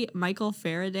Hardy, Michael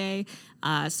Faraday,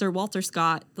 Sir Walter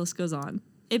Scott. The list goes on.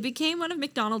 It became one of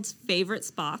Macdonald's favorite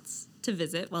spots to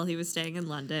visit while he was staying in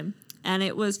London. And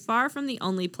it was far from the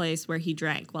only place where he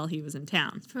drank while he was in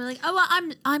town. So we're like,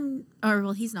 oh,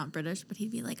 well, he's not British, but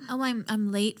he'd be like, oh,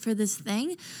 I'm late for this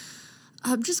thing.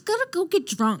 I'm just gonna go get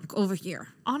drunk over here.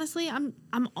 Honestly, I'm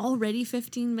already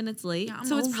 15 minutes late, Yeah,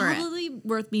 so it's over it. probably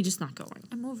worth me just not going.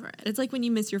 I'm over it. It's like when you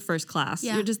miss your first class.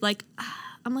 Yeah. You're just like,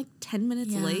 I'm like 10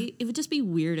 minutes Yeah. late. It would just be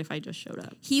weird if I just showed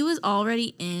up. He was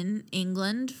already in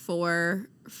England for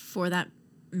that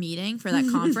meeting, for that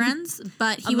conference,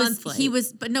 but he was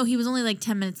only like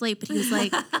 10 minutes late, but he was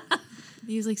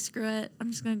like, screw it,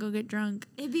 I'm just gonna go get drunk.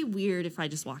 It'd be weird if I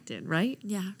just walked in, right?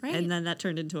 Yeah, right. And then that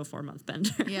turned into a 4-month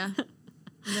bender. Yeah.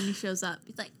 And then he shows up.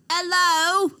 He's like,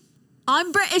 hello,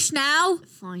 I'm British now.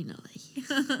 Finally.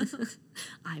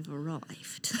 I've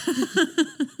arrived.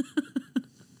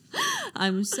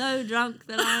 I'm so drunk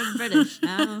that I'm British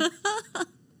now.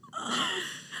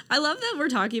 I love that we're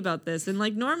talking about this, and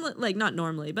like normally, like not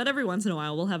normally, but every once in a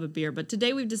while we'll have a beer. But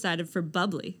today we've decided for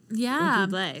bubbly. Yeah. Or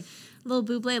bubbly. Little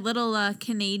bubbly, little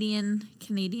Canadian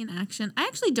action. I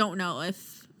actually don't know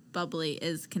if bubbly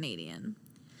is Canadian.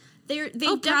 They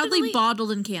proudly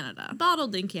bottled in Canada.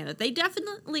 Bottled in Canada. They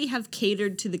definitely have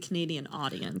catered to the Canadian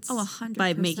audience. Oh, 100%.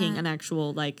 By making an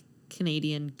actual like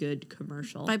Canadian good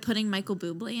commercial. By putting Michael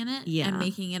Bublé in it. Yeah. And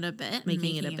making it a bit.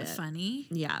 Making it a bit funny.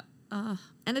 Yeah. Ugh.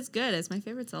 And it's good. It's my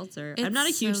favorite seltzer. It's I'm not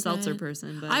a huge so seltzer good.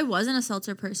 person, but I wasn't a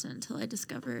seltzer person until I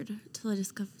discovered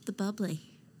the bubbly.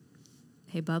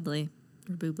 hey, bubbly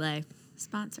or buble,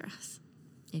 Sponsor us.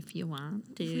 if you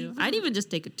want to. I'd even just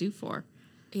take a 2-4.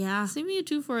 Yeah. Send me a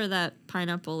 2-4 of that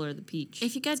pineapple or the peach.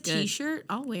 If you got a It's good. t-shirt,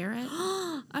 I'll wear it.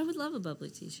 I would love a bubbly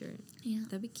t-shirt. Yeah.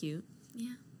 That'd be cute.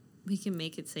 Yeah. We can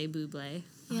make it say buble.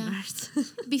 Yeah. On ours.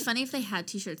 It'd be funny if they had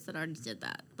t-shirts that already did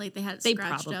that. Like they had it They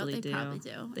scratched out. probably They do. probably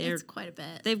do. They're- It's quite a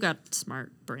bit. They've got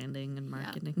smart branding and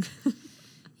marketing.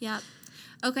 Yep.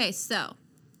 Okay, so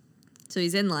So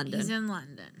he's in London he's in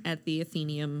London. at the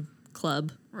Athenaeum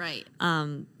Club. Right.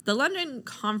 The London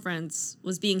conference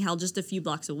was being held just a few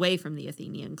blocks away from the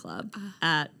Athenaeum Club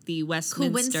at the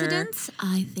Westminster. Coincidence?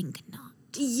 I think not.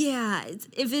 Yeah,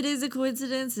 if it is a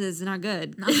coincidence, it's not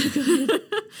good. Not good.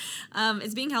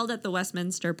 It's being held at the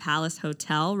Westminster Palace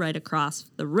Hotel right across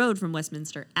the road from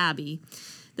Westminster Abbey.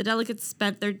 The delegates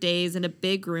spent their days in a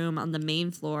big room on the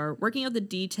main floor working out the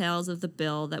details of the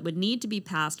bill that would need to be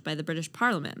passed by the British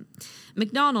Parliament.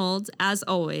 Macdonald, as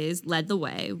always, led the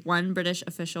way. One British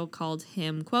official called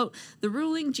him, quote, the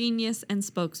ruling genius and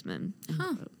spokesman, end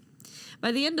quote.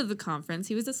 By the end of the conference,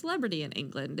 he was a celebrity in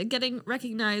England and getting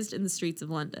recognized in the streets of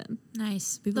London.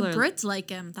 Nice. People the are- Brits like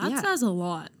him. That Yeah. says a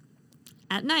lot.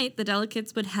 At night, the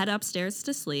delegates would head upstairs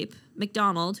to sleep.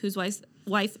 Macdonald, whose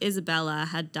wife Isabella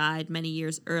had died many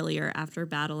years earlier after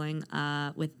battling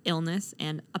with illness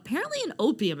and apparently an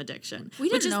opium addiction, We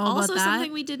didn't which is know about also that.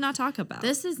 something we did not talk about.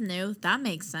 This is new. That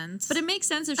makes sense. But it makes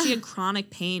sense if she had chronic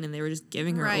pain and they were just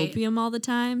giving her Right. opium all the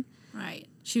time. right.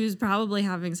 She was probably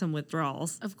having some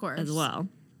withdrawals, Of course. as well.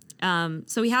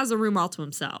 So he has a room all to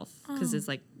himself because Oh. it's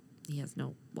like he has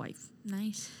no wife.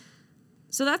 Nice.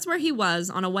 So that's where he was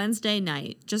on a Wednesday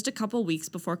night, just a couple weeks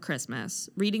before Christmas,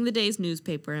 reading the day's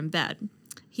newspaper in bed.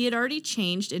 He had already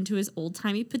changed into his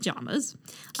old-timey pajamas.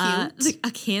 Cute.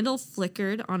 A candle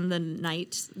flickered on the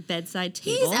night bedside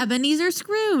table. He's Ebenezer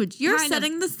Scrooge. You're Kind of.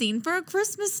 setting the scene for a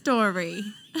Christmas story.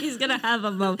 He's gonna have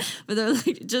a moment where they're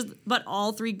like but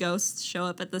all three ghosts show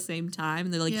up at the same time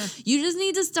and they're like, Yeah. you just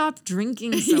need to stop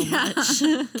drinking so much.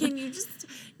 Can you just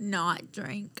not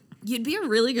drink? You'd be a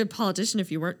really good politician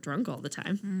if you weren't drunk all the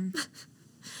time.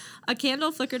 A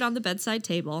candle flickered on the bedside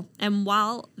table, and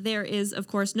while there is, of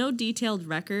course, no detailed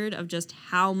record of just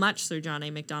how much Sir John A.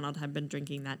 Macdonald had been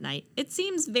drinking that night, it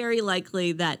seems very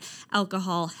likely that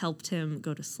alcohol helped him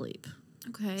go to sleep.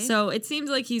 Okay. So it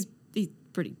seems like he's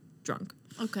pretty drunk.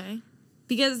 okay.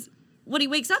 Because what he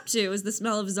wakes up to is the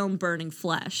smell of his own burning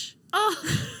flesh.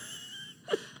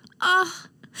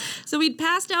 So he'd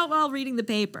passed out while reading the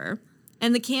paper,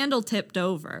 and the candle tipped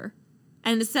over,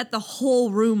 and it set the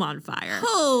whole room on fire.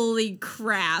 Holy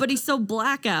crap. But he's so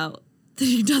blackout that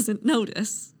he doesn't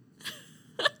notice.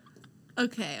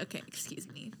 Okay. Excuse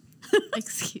me.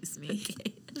 Excuse me.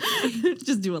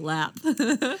 Just do a lap.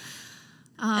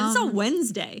 And it's a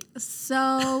Wednesday.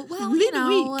 So, well,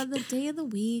 Midweek. the day of the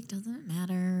week doesn't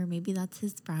matter. Maybe that's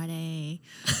his Friday.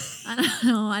 I don't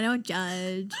know. I don't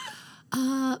judge.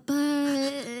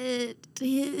 But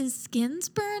his skin's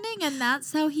burning, and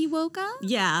that's how he woke up?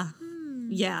 Yeah.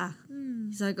 Yeah.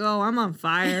 He's like, oh, I'm on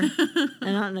fire.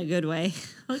 And not in a good way.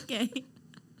 Okay.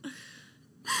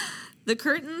 The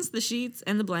curtains, the sheets,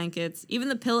 and the blankets, even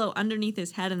the pillow underneath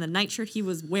his head and the nightshirt he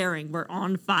was wearing were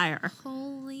on fire.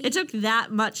 Holy. It took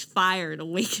that much fire to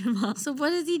wake him up. So what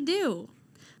does he do?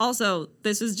 Also,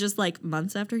 this was just like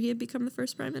months after he had become the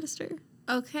first prime minister.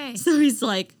 Okay. So he's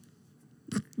like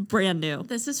brand new.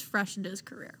 This is fresh into his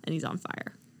career. And he's on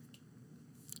fire.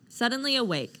 Suddenly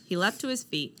awake, he leapt to his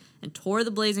feet and tore the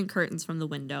blazing curtains from the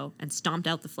window and stomped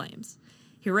out the flames.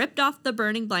 He ripped off the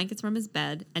burning blankets from his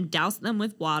bed and doused them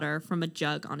with water from a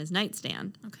jug on his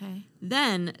nightstand. Okay.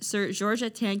 Then Sir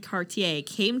Georges-Étienne Cartier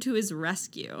came to his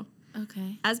rescue.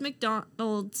 Okay. As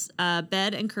Macdonald's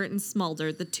bed and curtains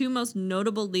smoldered, the two most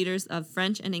notable leaders of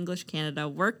French and English Canada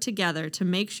worked together to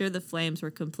make sure the flames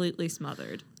were completely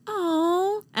smothered.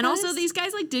 Oh. And also, these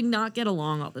guys did not get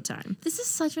along all the time. This is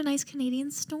such a nice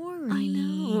Canadian story. I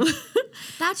know.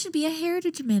 That should be a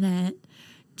Heritage Minute.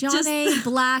 John A.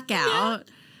 blackout,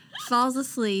 falls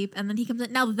asleep, and then he comes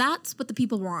in. Now that's what the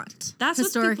people want. That's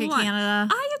historic what people in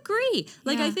Canada. Want. I agree.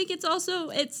 I think it's also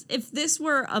if this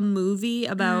were a movie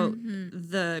about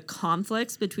the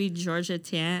conflicts between Georges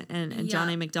Etienne and John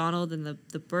A. Macdonald and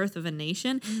the birth of a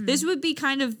nation, this would be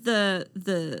kind of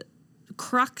the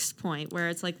crux point where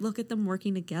it's like, look at them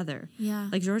working together. Yeah.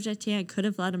 Like Georges Etienne could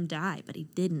have let him die, but he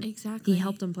didn't. Exactly. He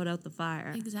helped him put out the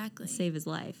fire. Exactly. Save his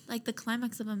life. Like the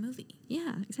climax of a movie.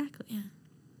 Yeah, exactly. Yeah.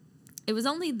 It was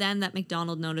only then that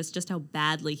Macdonald noticed just how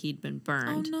badly he'd been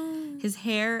burned. Oh, no. His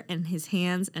hair and his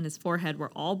hands and his forehead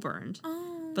were all burned.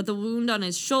 Oh. But the wound on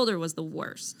his shoulder was the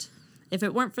worst. If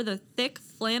it weren't for the thick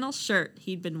flannel shirt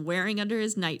he'd been wearing under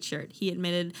his nightshirt, he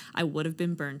admitted, I would have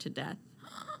been burned to death.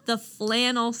 The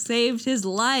flannel saved his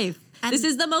life. And this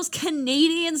is the most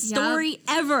Canadian story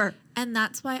ever. And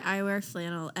that's why I wear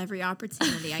flannel every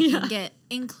opportunity I can get,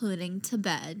 including to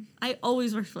bed. I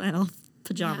always wear flannel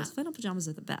pajamas. Yeah. Flannel pajamas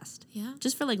are the best. Yeah.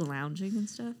 Just for lounging and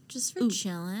stuff. Just for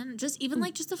chilling. Just even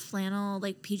just a flannel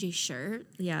PJ shirt.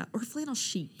 Yeah. Or flannel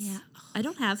sheets. Yeah. Oh, I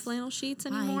don't have flannel sheets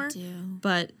anymore. I do.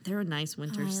 But they're a nice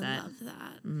winter set. I love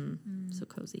that. So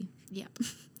cozy. Yep.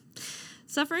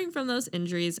 Suffering from those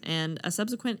injuries and a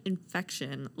subsequent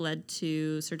infection led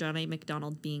to Sir John A.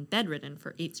 Macdonald being bedridden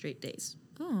for 8 straight days.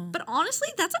 Oh. But honestly,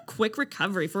 that's a quick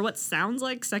recovery for what sounds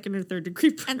like 2nd or 3rd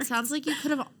degree burns. And sounds like you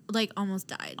could have almost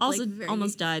died. Also,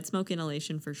 almost died. Smoke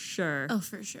inhalation for sure. Oh,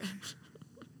 for sure.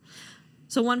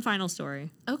 So one final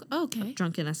story. Oh, okay.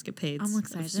 Drunken escapades. I'm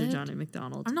excited. Of Sir John A.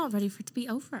 Macdonald. I'm not ready for it to be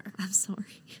over. I'm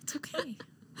sorry. It's okay.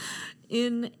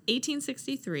 In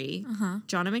 1863,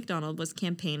 John A. Macdonald was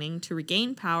campaigning to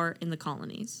regain power in the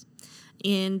colonies.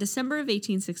 In December of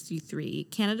 1863,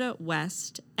 Canada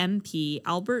West MP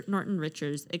Albert Norton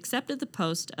Richards accepted the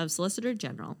post of Solicitor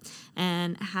General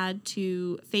and had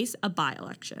to face a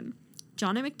by-election.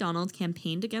 John A. Macdonald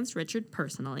campaigned against Richard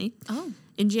personally. Oh.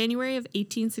 In January of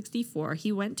 1864,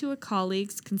 he went to a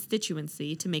colleague's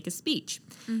constituency to make a speech.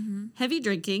 Mm-hmm. Heavy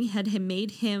drinking had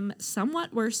made him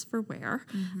somewhat worse for wear.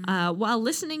 Mm-hmm. While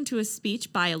listening to a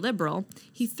speech by a Liberal,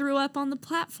 he threw up on the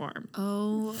platform.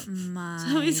 Oh, my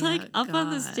So he's up God.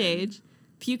 on the stage,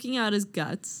 puking out his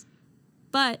guts.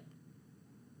 But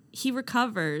he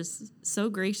recovers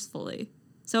so gracefully.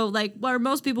 So, where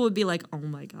most people would be like, oh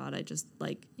my God, I just,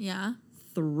 yeah.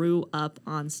 threw up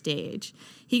on stage.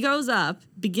 He goes up,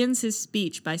 begins his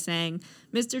speech by saying,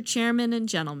 Mr. Chairman and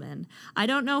gentlemen, I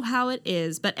don't know how it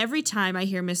is, but every time I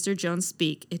hear Mr. Jones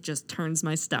speak, it just turns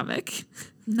my stomach.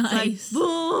 Nice.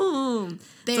 Boom.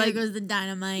 There goes the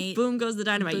dynamite. Boom goes the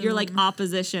dynamite. Boom. You're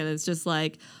opposition. It's just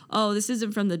oh, this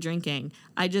isn't from the drinking.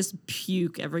 I just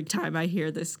puke every time I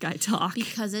hear this guy talk.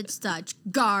 Because it's such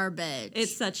garbage.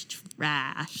 It's such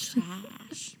trash.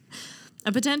 Trash.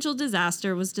 A potential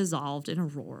disaster was dissolved in a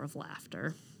roar of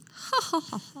laughter.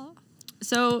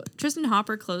 So Tristan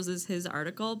Hopper closes his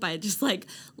article by just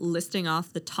listing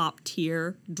off the top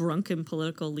tier drunken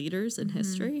political leaders in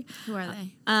history. Who are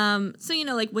they?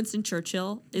 So Winston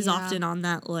Churchill is often on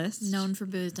that list. Known for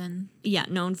boozing. Yeah,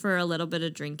 known for a little bit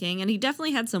of drinking, and he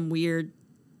definitely had some weird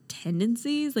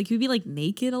tendencies. He would be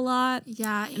naked a lot.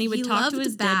 Yeah, and he would talk to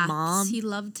his dead mom. He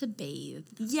loved to bathe.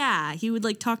 Yeah, he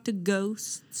would talk to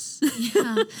ghosts.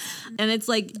 Yeah, and it's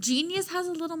genius has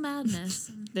a little madness.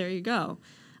 There you go.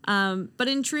 But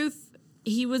in truth,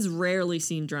 he was rarely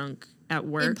seen drunk at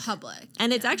work. In public.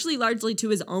 And it's actually largely to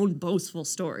his own boastful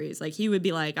stories. He would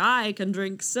be I can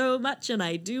drink so much and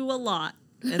I do a lot.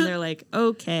 And they're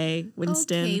okay,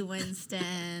 Winston. Okay,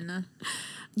 Winston.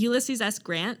 Ulysses S.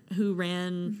 Grant, who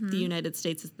ran the United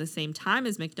States at the same time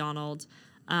as Macdonald,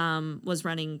 was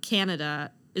running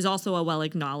Canada, is also a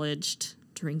well-acknowledged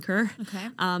drinker. Okay.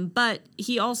 But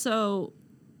he also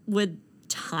would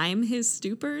time his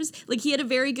stupors. Like, he had a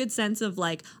very good sense of,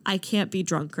 like, I can't be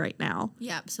drunk right now.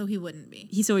 Yeah, so he wouldn't be.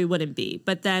 So he wouldn't be.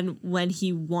 But then when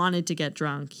he wanted to get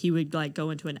drunk, he would, like, go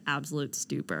into an absolute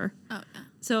stupor. Oh, yeah.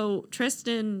 So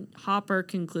Tristan Hopper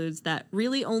concludes that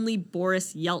really only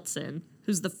Boris Yeltsin,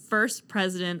 who's the first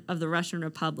president of the Russian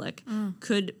Republic,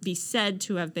 could be said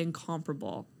to have been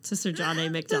comparable to Sir John A.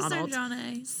 Macdonald,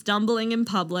 stumbling in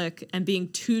public and being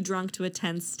too drunk to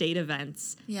attend state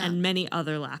events, and many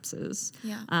other lapses.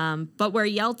 Yeah. But where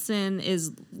Yeltsin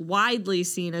is widely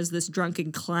seen as this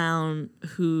drunken clown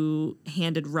who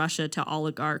handed Russia to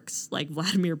oligarchs like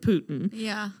Vladimir Putin.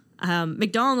 Yeah.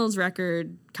 Macdonald's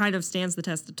record kind of stands the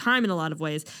test of time in a lot of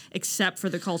ways, except for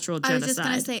the cultural genocide. I was just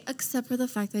going to say, except for the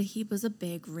fact that he was a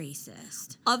big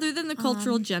racist. Other than the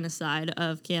cultural genocide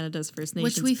of Canada's First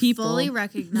Nations people. Which we fully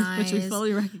recognize.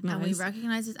 And we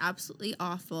recognize is absolutely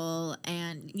awful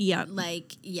and,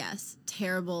 yes,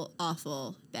 terrible,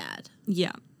 awful, bad.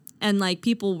 Yeah. And, like,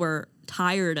 people were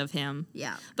tired of him.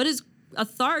 Yeah. But his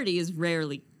authority is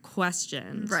rarely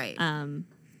questioned. Right.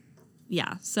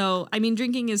 Yeah. So, I mean,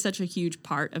 drinking is such a huge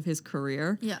part of his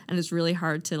career. Yeah. And it's really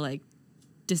hard to, like,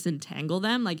 disentangle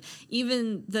them. Like,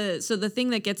 even the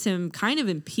thing that gets him kind of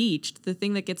impeached, the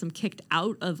thing that gets him kicked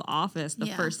out of office the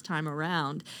first time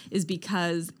around is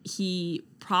because he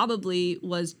probably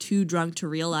was too drunk to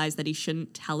realize that he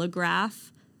shouldn't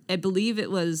telegraph. I believe it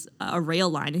was a rail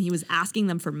line, and he was asking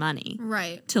them for money.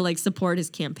 Right. To, like, support his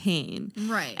campaign.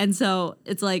 Right. And so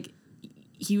it's like,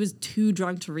 he was too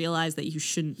drunk to realize that you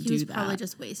shouldn't do that. He was probably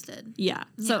just wasted. Yeah.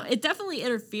 So it definitely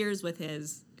interferes with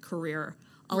his career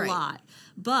a lot.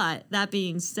 But that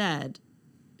being said,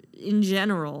 in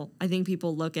general, I think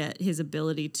people look at his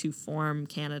ability to form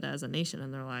Canada as a nation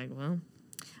and they're like, well,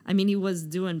 I mean, he was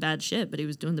doing bad shit, but he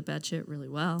was doing the bad shit really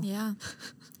well. Yeah.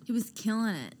 He was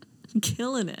killing it.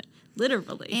 Killing it.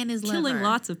 Literally. And his liver. Killing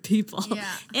lots of people.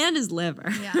 Yeah. And his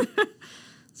liver. Yeah.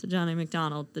 So John A.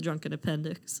 Macdonald, the Drunken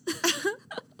Appendix.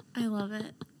 I love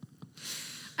it.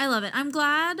 I love it. I'm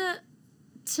glad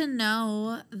to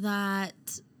know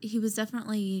that he was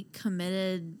definitely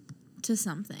committed to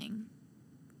something.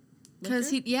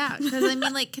 Because I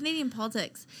mean, like, Canadian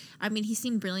politics, I mean, he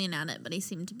seemed brilliant at it, but he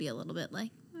seemed to be a little bit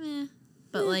like, meh.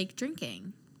 But like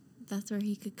drinking, that's where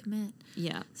he could commit.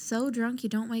 Yeah. So drunk you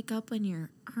don't wake up when your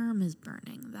arm is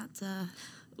burning. That's a...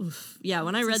 Oof. Yeah,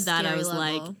 when I read that, I was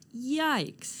like,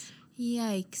 yikes.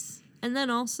 Yikes. And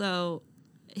then also,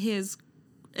 it's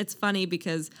funny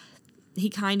because he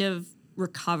kind of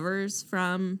recovers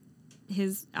from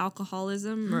his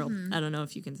alcoholism, or I don't know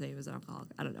if you can say he was an alcoholic.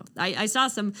 I don't know. I saw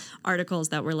some articles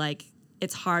that were like,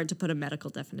 it's hard to put a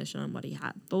medical definition on what he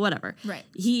had, but whatever. Right.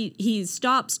 He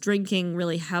stops drinking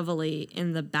really heavily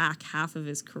in the back half of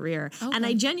his career. Okay. And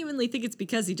I genuinely think it's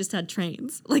because he just had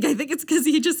trains. Like, I think it's because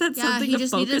he just had something to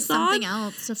focus on. he just needed something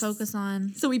else to focus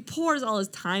on. So he pours all his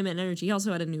time and energy. He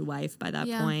also had a new wife by that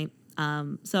point.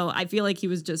 So I feel like he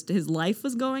was just, his life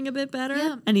was going a bit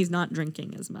better, and he's not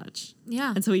drinking as much.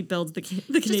 Yeah. And so he builds the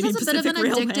Canadian Pacific Railway. Just has a bit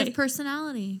of an addictive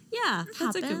personality. Yeah,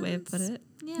 that's a good way to put it.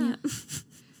 Yeah.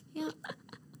 Yeah.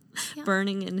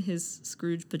 Burning in his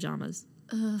Scrooge pajamas.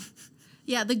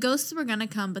 Yeah, the ghosts were gonna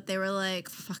come, but they were like,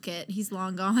 "Fuck it, he's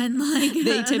long gone." Like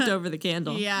they tipped over the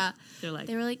candle. Yeah, they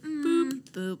were like, boop,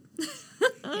 boop.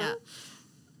 Yeah.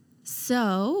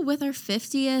 So, with our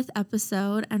 50th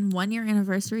episode and 1-year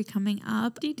anniversary coming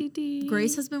up,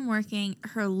 Grace has been working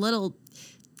her little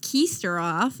keister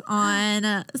off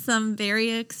on some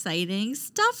very exciting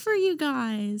stuff for you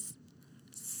guys.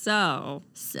 So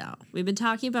we've been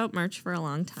talking about merch for a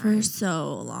long time. For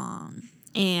so long.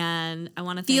 And I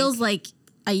want to Feels like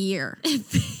a year. It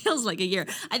feels like a year.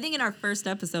 I think in our first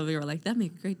episode, we were like, that'd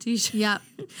make a great t-shirt. Yep.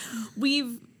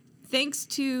 Thanks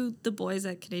to the boys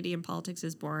at Canadian Politics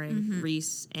is Boring,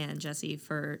 Reese and Jesse,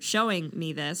 for showing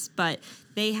me this. But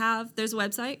there's a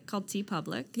website called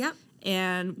TeePublic. Yep.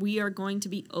 And we are going to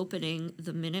be opening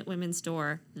the Minute Women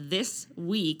store this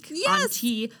week on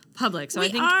TeePublic. So I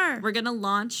think we're going to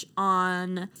launch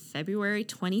on February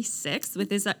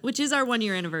 26th, which is our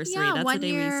 1-year anniversary. Yeah, that's the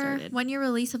day we started. 1-year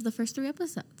release of the first 3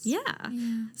 episodes. Yeah.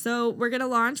 So we're going to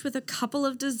launch with a couple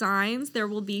of designs. There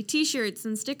will be t-shirts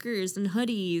and stickers and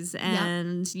hoodies,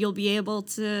 and you'll be able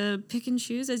to pick and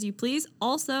choose as you please.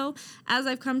 Also, as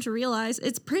I've come to realize,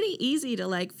 it's pretty easy to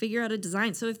like figure out a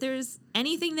design. So if there's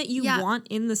anything that you want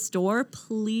in the store,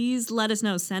 please let us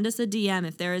know. Send us a DM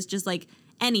if there is just like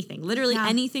anything, literally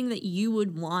anything that you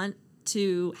would want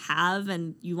to have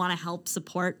and you want to help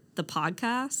support the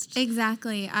podcast.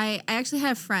 Exactly. I actually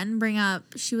had a friend bring up,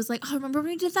 she was like, oh, remember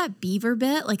when we did that beaver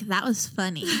bit? Like, that was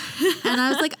funny. And I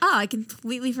was like, oh, I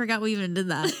completely forgot we even did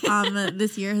that.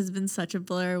 This year has been such a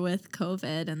blur with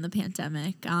COVID and the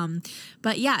pandemic.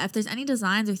 But yeah, if there's any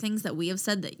designs or things that we have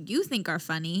said that you think are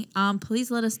funny, please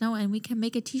let us know and we can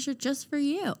make a t-shirt just for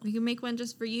you. We can make one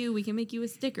just for you. We can make you a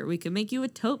sticker. We can make you a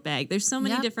tote bag. There's so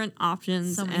many different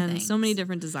options and so many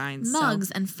different designs.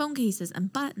 Mugs and phone cases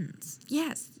and buttons.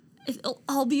 Yes. It'll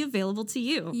all be available to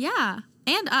you. Yeah.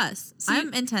 And us. So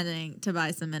I'm intending to buy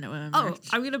some Minute Women merch. Oh,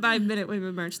 I'm going to buy Minute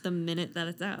Women merch the minute that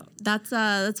it's out. That's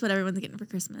what everyone's getting for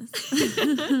Christmas.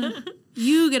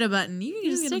 You get a button. You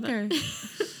get a sticker.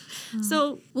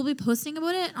 So we'll be posting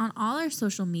about it on all our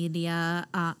social media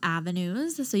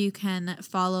avenues. So you can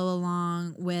follow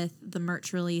along with the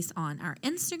merch release on our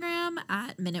Instagram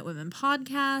at Minute Women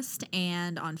Podcast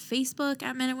and on Facebook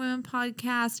at Minute Women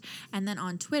Podcast and then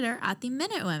on Twitter at the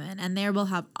Minute Women. And there we'll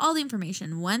have all the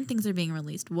information, when things are being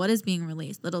released, what is being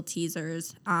released, little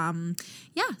teasers.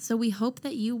 So we hope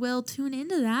that you will tune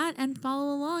into that and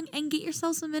follow along and get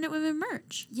yourself some Minute Women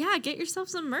merch. Yeah, get yourself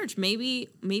some merch. Maybe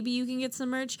you can get some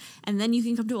merch. And then you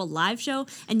can come to a live show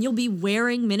and you'll be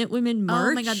wearing Minute Women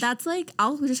merch. Oh my God, that's like,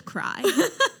 I'll just cry.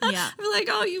 Yeah. I'm like,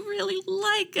 oh, you really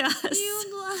like us.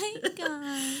 You like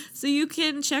us. So you'll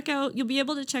be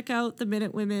able to check out the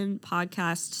Minute Women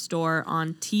podcast store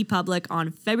on TeePublic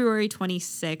on February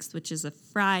 26th, which is a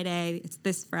Friday. It's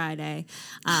this Friday.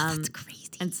 That's crazy.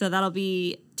 And so that'll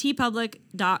be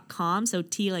teepublic.com, so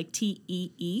T like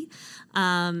T-E-E.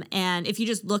 And if you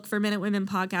just look for Minute Women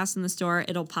Podcast in the store,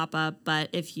 it'll pop up. But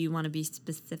if you want to be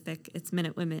specific, it's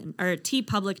Minute Women or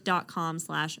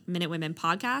teepublic.com/Minute Women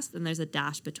Podcast. And there's a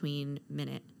dash between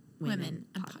Minute Women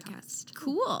and podcast.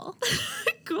 Cool.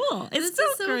 Cool. It's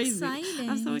so crazy. Exciting.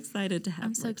 I'm so excited to have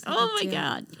I'm so excited. Oh my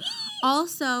God.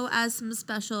 Also, as some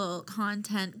special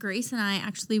content, Grace and I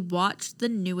actually watched the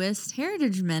newest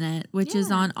Heritage Minute, which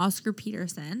is on Oscar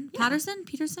Peterson. Peterson,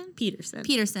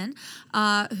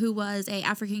 who was a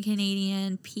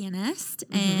African-Canadian pianist.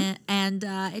 And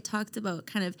it talked about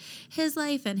kind of his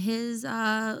life and his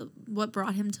what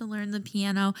brought him to learn the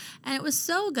piano. And it was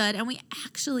so good. And we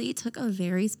actually took a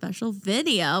very special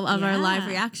video of our live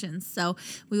reactions. So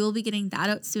we will be getting that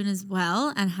out soon as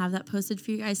well and have that posted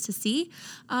for you guys to see.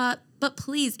 But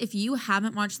please, if you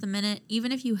haven't watched the Minute,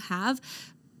 even if you have,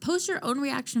 post your own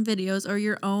reaction videos or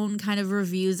your own kind of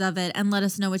reviews of it and let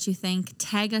us know what you think.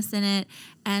 Tag us in it,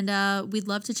 and we'd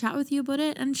love to chat with you about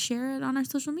it and share it on our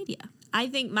social media. I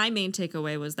think my main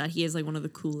takeaway was that he is like one of the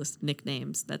coolest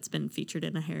nicknames that's been featured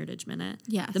in a Heritage Minute.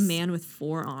 Yes. The man with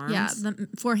 4 arms. Yeah, the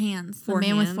 4 hands. The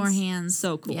man with 4 hands.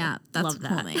 So cool. Yeah, that's a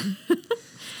cool name.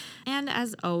 And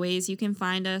as always, you can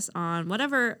find us on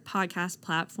whatever podcast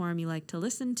platform you like to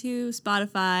listen to,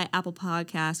 Spotify, Apple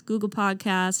Podcasts, Google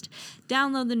Podcast.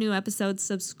 Download the new episodes,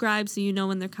 subscribe so you know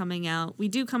when they're coming out. We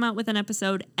do come out with an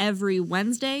episode every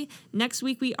Wednesday. Next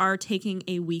week, we are taking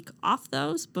a week off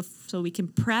those so we can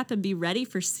prep and be ready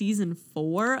for season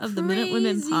 4 of the Minute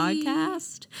Women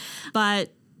Podcast. But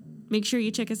make sure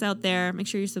you check us out there. Make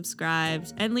sure you're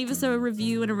subscribed and leave us a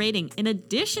review and a rating. In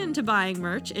addition to buying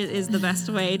merch, it is the best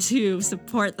way to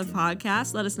support the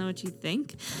podcast. Let us know what you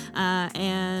think.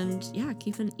 And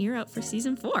keep an ear out for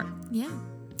season 4. Yeah.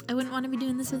 I wouldn't want to be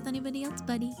doing this with anybody else,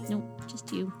 buddy. Nope,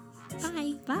 just you.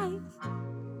 Bye. Bye.